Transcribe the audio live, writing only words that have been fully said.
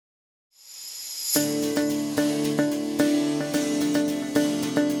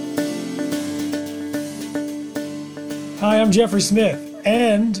Hi, I'm Jeffrey Smith,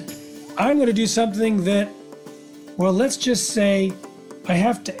 and I'm going to do something that, well, let's just say I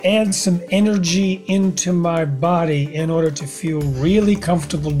have to add some energy into my body in order to feel really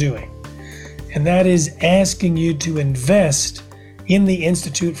comfortable doing. And that is asking you to invest in the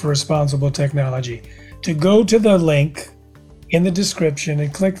Institute for Responsible Technology. To go to the link in the description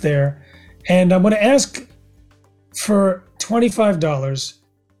and click there. And I'm going to ask for $25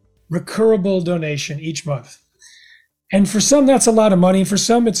 recurrable donation each month. And for some, that's a lot of money. For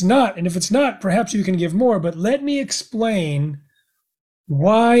some, it's not. And if it's not, perhaps you can give more. But let me explain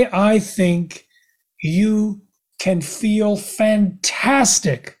why I think you can feel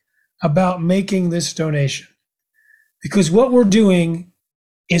fantastic about making this donation. Because what we're doing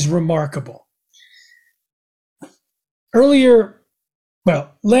is remarkable.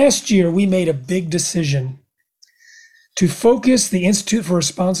 Last year, we made a big decision to focus the Institute for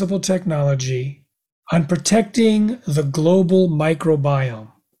Responsible Technology on protecting the global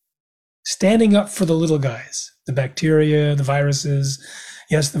microbiome, standing up for the little guys, the bacteria, the viruses,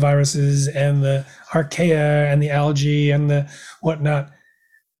 yes, the viruses, and the archaea, and the algae, and the whatnot.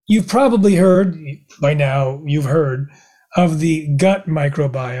 You've probably heard, by now, you've heard of the gut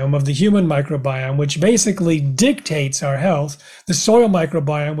microbiome, of the human microbiome, which basically dictates our health, the soil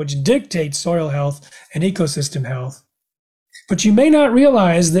microbiome, which dictates soil health and ecosystem health. But you may not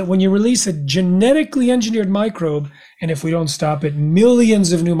realize that when you release a genetically engineered microbe, and if we don't stop it,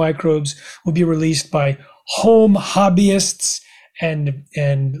 millions of new microbes will be released by home hobbyists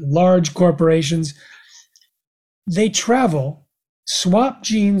and large corporations. They travel, swap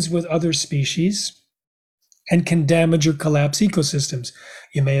genes with other species, and can damage or collapse ecosystems.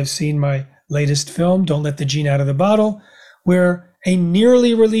 You may have seen my latest film, Don't Let the Gene Out of the Bottle, where a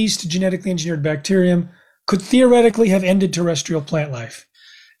nearly released genetically engineered bacterium could theoretically have ended terrestrial plant life.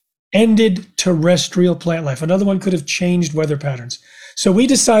 Another one could have changed weather patterns. So we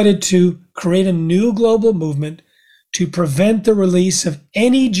decided to create a new global movement to prevent the release of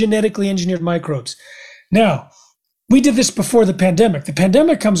any genetically engineered microbes. Now, we did this before the pandemic. The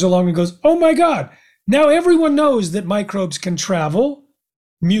pandemic comes along and goes, oh my God, now everyone knows that microbes can travel,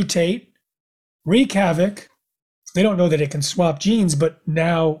 mutate, wreak havoc. They don't know that it can swap genes, but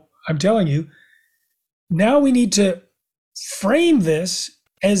now I'm telling you, now we need to frame this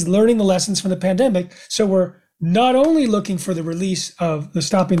as learning the lessons from the pandemic. So we're not only looking for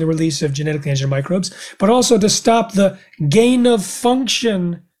stopping the release of genetically engineered microbes, but also to stop the gain of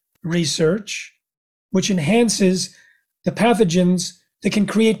function research, which enhances the pathogens that can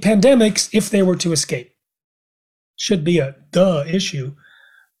create pandemics if they were to escape. Should be a issue,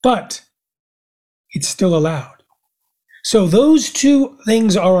 but it's still allowed. So those two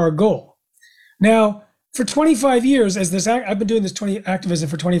things are our goal. Now, for 25 years, I've been doing this activism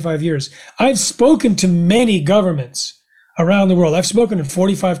for 25 years. I've spoken to many governments around the world. I've spoken in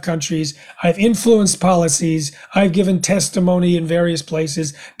 45 countries. I've influenced policies. I've given testimony in various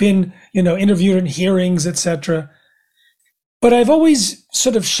places, been, interviewed in hearings, etc. But I've always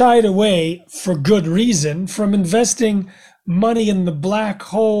sort of shied away, for good reason, from investing money in the black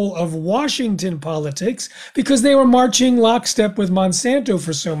hole of Washington politics because they were marching lockstep with Monsanto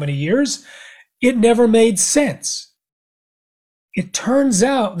for so many years. It never made sense. It turns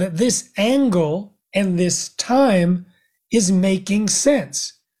out that this angle and this time is making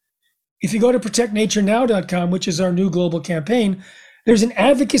sense. If you go to protectnaturenow.com, which is our new global campaign, there's an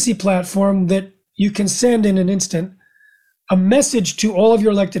advocacy platform that you can send in an instant a message to all of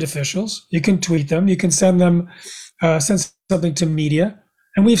your elected officials. You can tweet them. You can send something to media.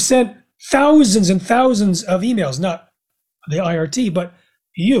 And we've sent thousands and thousands of emails, not the IRT,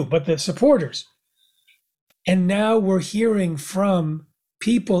 but the supporters. And now we're hearing from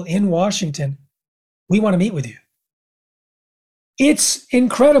people in Washington, we want to meet with you. It's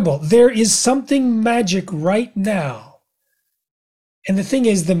incredible. There is something magic right now. And the thing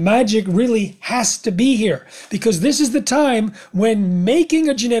is, the magic really has to be here because this is the time when making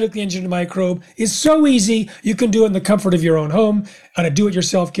a genetically engineered microbe is so easy. You can do it in the comfort of your own home on a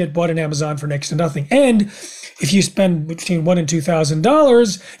do-it-yourself kit bought on Amazon for next to nothing. And if you spend between $1,000 and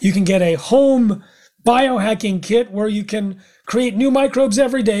 $2,000, you can get a home biohacking kit where you can create new microbes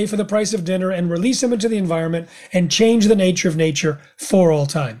every day for the price of dinner and release them into the environment and change the nature of nature for all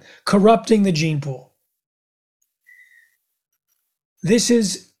time, corrupting the gene pool. This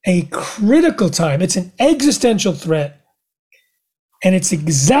is a critical time. It's an existential threat. And it's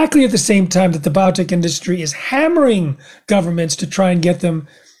exactly at the same time that the biotech industry is hammering governments to try and get them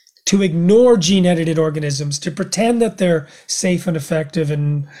to ignore gene-edited organisms, to pretend that they're safe and effective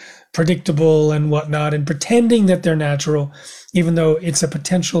and predictable and whatnot, and pretending that they're natural, even though it's a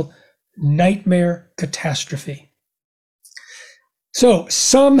potential nightmare catastrophe. So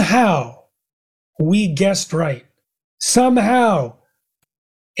somehow we guessed right. Somehow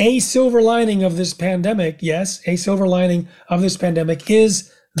a silver lining of this pandemic, yes, a silver lining of this pandemic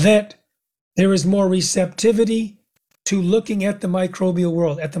is that there is more receptivity to looking at the microbial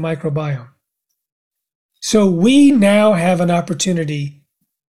world, at the microbiome. So we now have an opportunity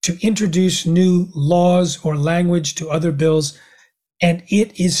to introduce new laws or language to other bills, and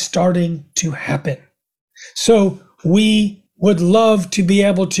it is starting to happen. So we would love to be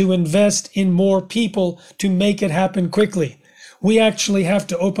able to invest in more people to make it happen quickly. We actually have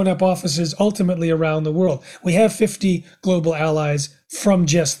to open up offices ultimately around the world. We have 50 global allies from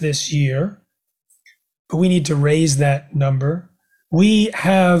just this year, but we need to raise that number. We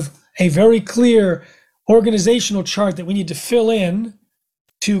have a very clear organizational chart that we need to fill in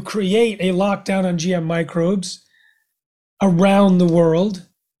to create a lockdown on GM microbes around the world,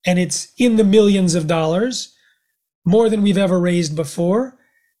 and it's in the millions of dollars, more than we've ever raised before.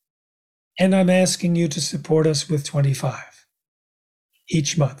 And I'm asking you to support us with 25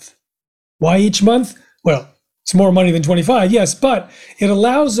 each month. Why each month? Well, it's more money than 25, yes, but it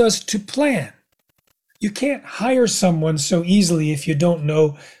allows us to plan. You can't hire someone so easily if you don't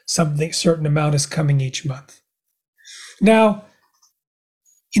know something, certain amount is coming each month. Now,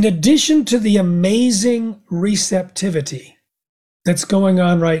 in addition to the amazing receptivity that's going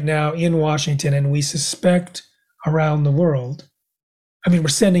on right now in Washington, and we suspect around the world, I mean, we're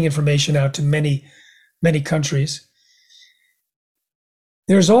sending information out to many, many countries.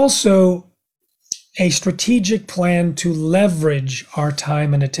 There's also a strategic plan to leverage our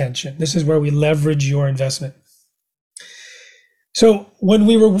time and attention. This is where we leverage your investment. So when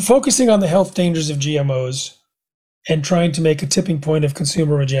we were focusing on the health dangers of GMOs and trying to make a tipping point of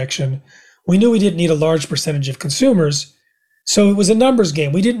consumer rejection, we knew we didn't need a large percentage of consumers. So it was a numbers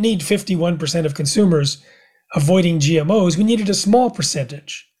game. We didn't need 51% of consumers avoiding GMOs. We needed a small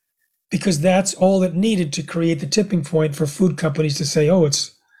percentage, because that's all it needed to create the tipping point for food companies to say, oh,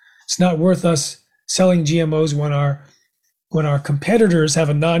 it's not worth us selling GMOs when our competitors have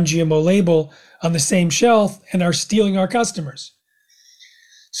a non-GMO label on the same shelf and are stealing our customers.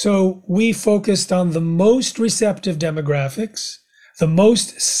 So we focused on the most receptive demographics, the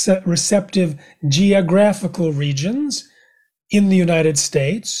most receptive geographical regions in the United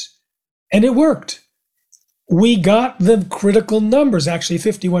States, and it worked. We got the critical numbers. Actually,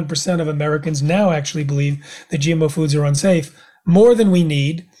 51% of Americans now actually believe that GMO foods are unsafe, more than we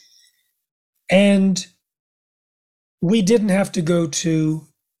need. And we didn't have to go to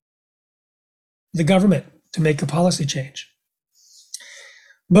the government to make a policy change.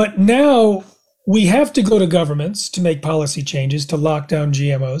 But now we have to go to governments to make policy changes to lock down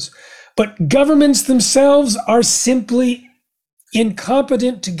GMOs. But governments themselves are simply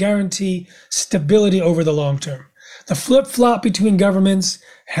incompetent to guarantee stability over the long term. The flip-flop between governments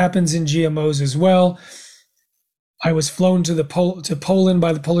happens in GMOs as well. I was flown to Poland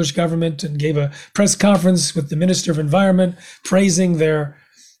by the Polish government and gave a press conference with the Minister of Environment praising their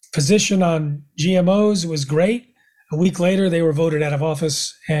position on GMOs. It was great. A week later, they were voted out of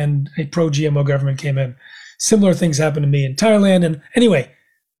office and a pro-GMO government came in. Similar things happened to me in Thailand. And anyway,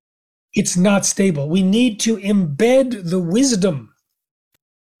 it's not stable. We need to embed the wisdom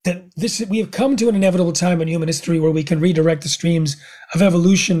that we have come to an inevitable time in human history where we can redirect the streams of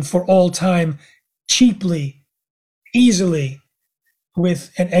evolution for all time cheaply, easily,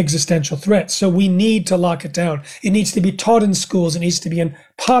 with an existential threat. So we need to lock it down. It needs to be taught in schools. It needs to be in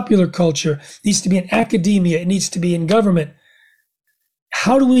popular culture. It needs to be in academia. It needs to be in government.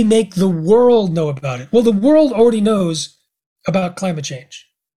 How do we make the world know about it? Well, the world already knows about climate change.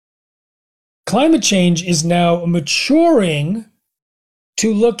 Climate change is now maturing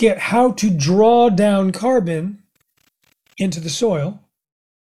to look at how to draw down carbon into the soil.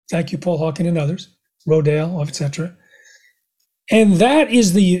 Thank you, Paul Hawken and others, Rodale, etc. And that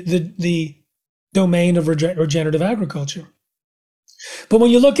is the domain of regenerative agriculture. But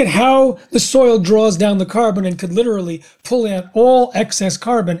when you look at how the soil draws down the carbon and could literally pull out all excess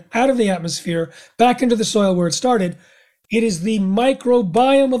carbon out of the atmosphere back into the soil where it started, it is the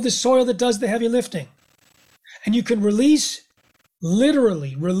microbiome of the soil that does the heavy lifting. And you can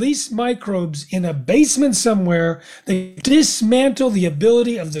literally release microbes in a basement somewhere that dismantle the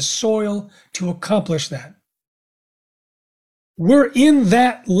ability of the soil to accomplish that. We're in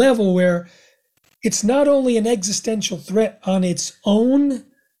that level where it's not only an existential threat on its own,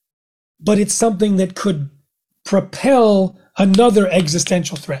 but it's something that could propel another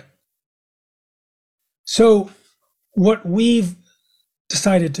existential threat. So what we've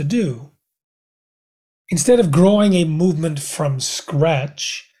decided to do, instead of growing a movement from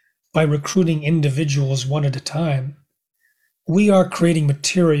scratch by recruiting individuals one at a time, we are creating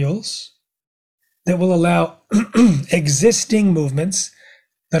materials that will allow existing movements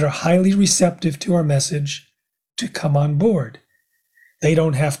that are highly receptive to our message to come on board. They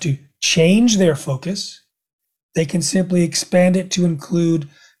don't have to change their focus. They can simply expand it to include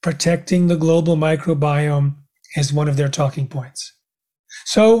protecting the global microbiome as one of their talking points.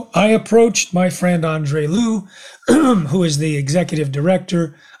 So I approached my friend Andre Liu, who is the executive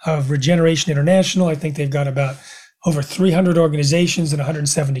director of Regeneration International. I think they've got about over 300 organizations in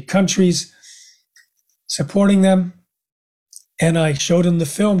 170 countries supporting them. And I showed him the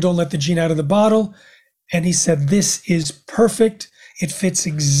film, Don't Let the Gene Out of the Bottle. And he said, this is perfect. It fits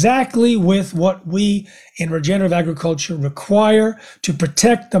exactly with what we in regenerative agriculture require to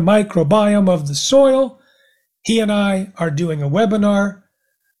protect the microbiome of the soil. He and I are doing a webinar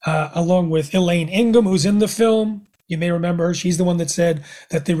along with Elaine Ingham, who's in the film. You may remember her. She's the one that said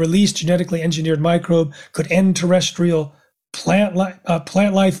that the released genetically engineered microbe could end terrestrial plant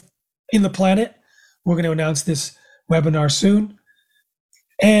life in the planet. We're going to announce this webinar soon.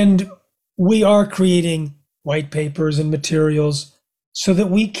 And we are creating white papers and materials so that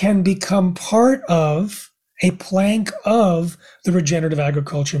we can become part of a plank of the regenerative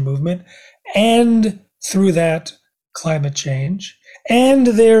agriculture movement, and through that, climate change. And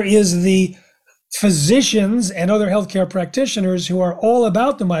there is the physicians and other healthcare practitioners who are all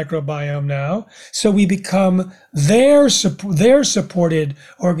about the microbiome now. So we become their supported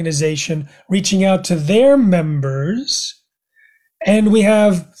organization, reaching out to their members. And we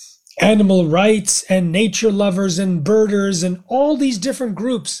have animal rights and nature lovers and birders and all these different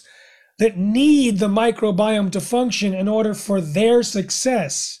groups that need the microbiome to function in order for their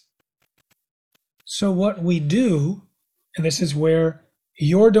success. So what we do, and this is where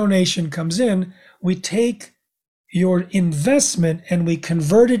your donation comes in, we take your investment and we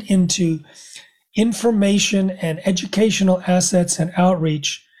convert it into information and educational assets and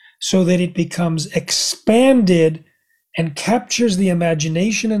outreach so that it becomes expanded and captures the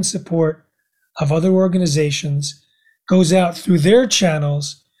imagination and support of other organizations, goes out through their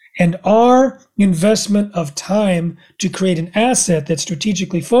channels, and our investment of time to create an asset that's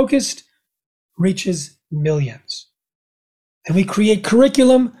strategically focused reaches millions. And we create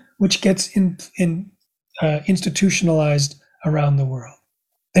curriculum which gets institutionalized around the world.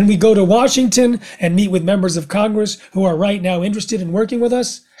 Then we go to Washington and meet with members of Congress who are right now interested in working with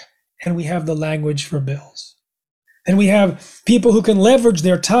us, and we have the language for bills. And we have people who can leverage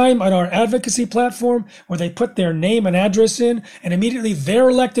their time on our advocacy platform where they put their name and address in, and immediately their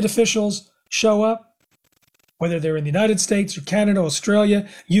elected officials show up, whether they're in the United States or Canada, Australia,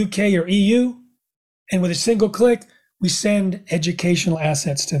 UK, or EU. And with a single click, we send educational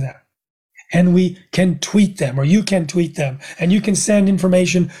assets to them. And we can tweet them, or you can tweet them, and you can send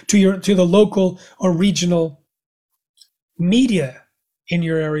information to the local or regional media in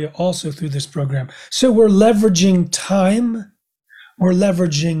your area also through this program. So we're leveraging time, we're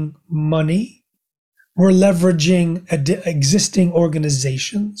leveraging money, we're leveraging existing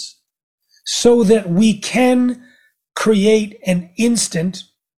organizations so that we can create an instant,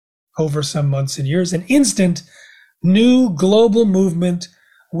 over some months and years, an instant new global movement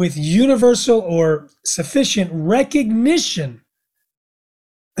with universal or sufficient recognition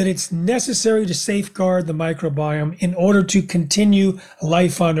that it's necessary to safeguard the microbiome in order to continue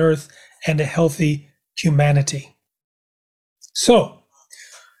life on Earth and a healthy humanity. So,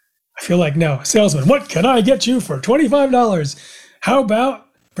 I feel like now, salesman, what can I get you for $25? How about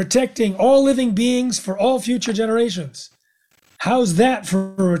protecting all living beings for all future generations? How's that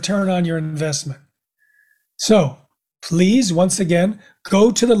for a return on your investment? So, please, once again,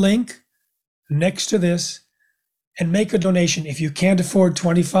 go to the link next to this and make a donation. If you can't afford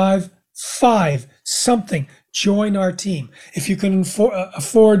 25, 5, something, join our team. If you can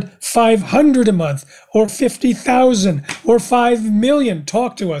afford 500 a month or 50,000 or 5 million,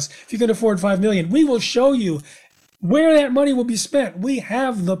 talk to us. If you can afford 5 million, we will show you where that money will be spent. We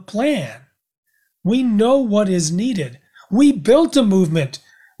have the plan. We know what is needed. We built a movement.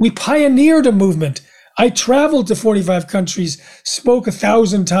 We pioneered a movement. I traveled to 45 countries, spoke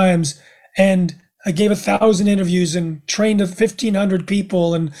 1,000 times, and I gave 1,000 interviews and trained 1,500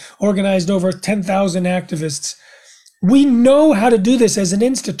 people and organized over 10,000 activists. We know how to do this as an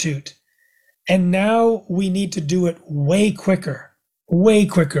institute. And now we need to do it way quicker, way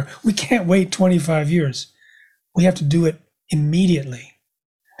quicker. We can't wait 25 years. We have to do it immediately.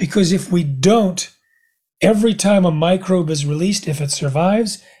 Because if we don't, every time a microbe is released, if it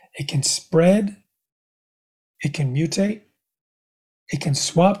survives, it can spread It can mutate. It can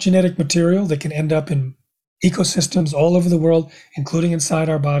swap genetic material that can end up in ecosystems all over the world, including inside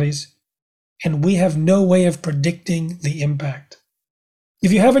our bodies. And we have no way of predicting the impact.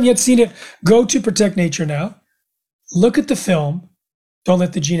 If you haven't yet seen it, go to Protect Nature Now. Look at the film, Don't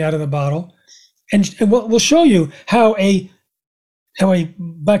Let the Gene Out of the Bottle, and we'll show you how a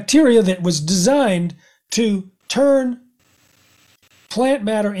bacteria that was designed to turn plant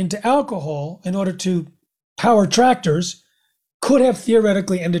matter into alcohol in order to power tractors could have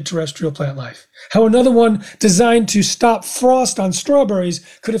theoretically ended terrestrial plant life. How another one designed to stop frost on strawberries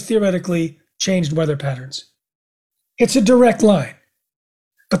could have theoretically changed weather patterns. It's a direct line.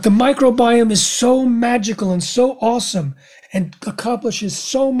 But the microbiome is so magical and so awesome and accomplishes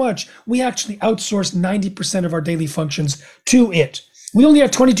so much. We actually outsource 90% of our daily functions to it. We only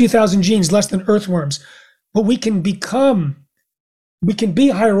have 22,000 genes, less than earthworms, but we can be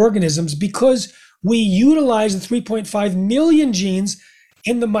higher organisms because we utilize the 3.5 million genes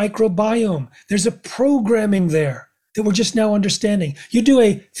in the microbiome. There's a programming there that we're just now understanding. You do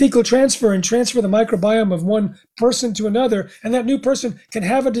a fecal transfer and transfer the microbiome of one person to another, and that new person can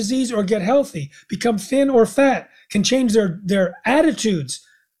have a disease or get healthy, become thin or fat, can change their attitudes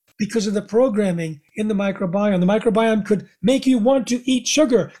because of the programming in the microbiome. The microbiome could make you want to eat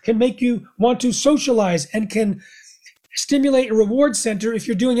sugar, can make you want to socialize, and can stimulate a reward center if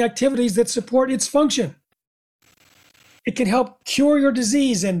you're doing activities that support its function. It can help cure your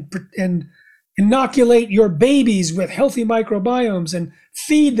disease and inoculate your babies with healthy microbiomes and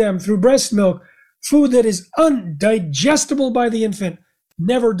feed them through breast milk, food that is undigestible by the infant,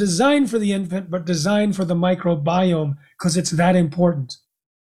 never designed for the infant, but designed for the microbiome because it's that important.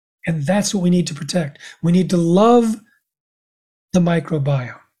 And that's what we need to protect. We need to love the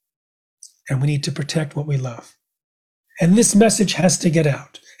microbiome, and we need to protect what we love. And this message has to get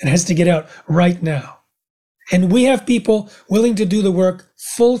out. It has to get out right now. And we have people willing to do the work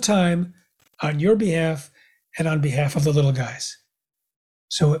full time on your behalf and on behalf of the little guys.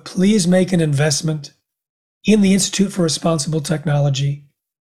 So please make an investment in the Institute for Responsible Technology,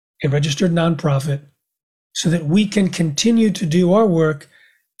 a registered nonprofit, so that we can continue to do our work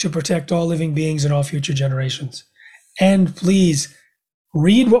to protect all living beings and all future generations. And please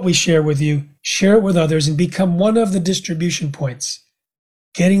read what we share with you, share it with others, and become one of the distribution points,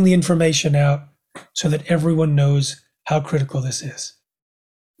 getting the information out so that everyone knows how critical this is.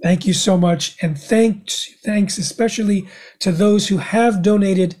 Thank you so much, and thanks especially to those who have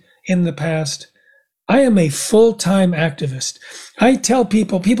donated in the past. I am a full-time activist. I tell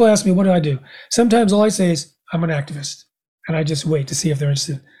people ask me, what do I do? Sometimes all I say is, I'm an activist, and I just wait to see if they're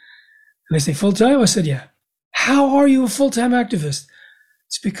interested. And they say, full-time? I said, yeah. How are you a full-time activist?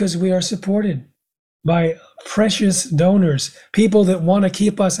 It's because we are supported by precious donors, people that want to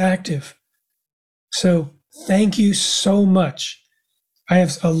keep us active. So thank you so much. I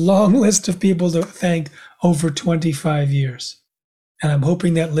have a long list of people to thank over 25 years, and I'm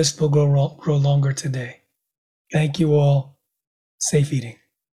hoping that list will grow longer today. Thank you all. Safe eating.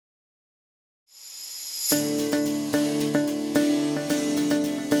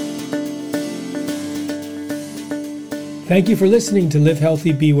 Thank you for listening to Live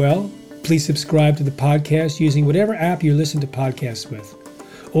Healthy, Be Well. Please subscribe to the podcast using whatever app you listen to podcasts with,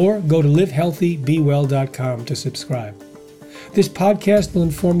 or go to livehealthybewell.com to subscribe. This podcast will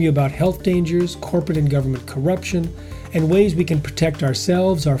inform you about health dangers, corporate and government corruption, and ways we can protect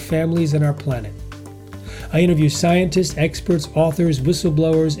ourselves, our families, and our planet. I interview scientists, experts, authors,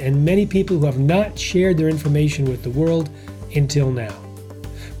 whistleblowers, and many people who have not shared their information with the world until now.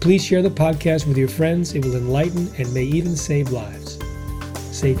 Please share the podcast with your friends. It will enlighten and may even save lives.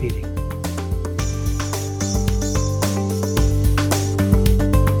 Safe eating.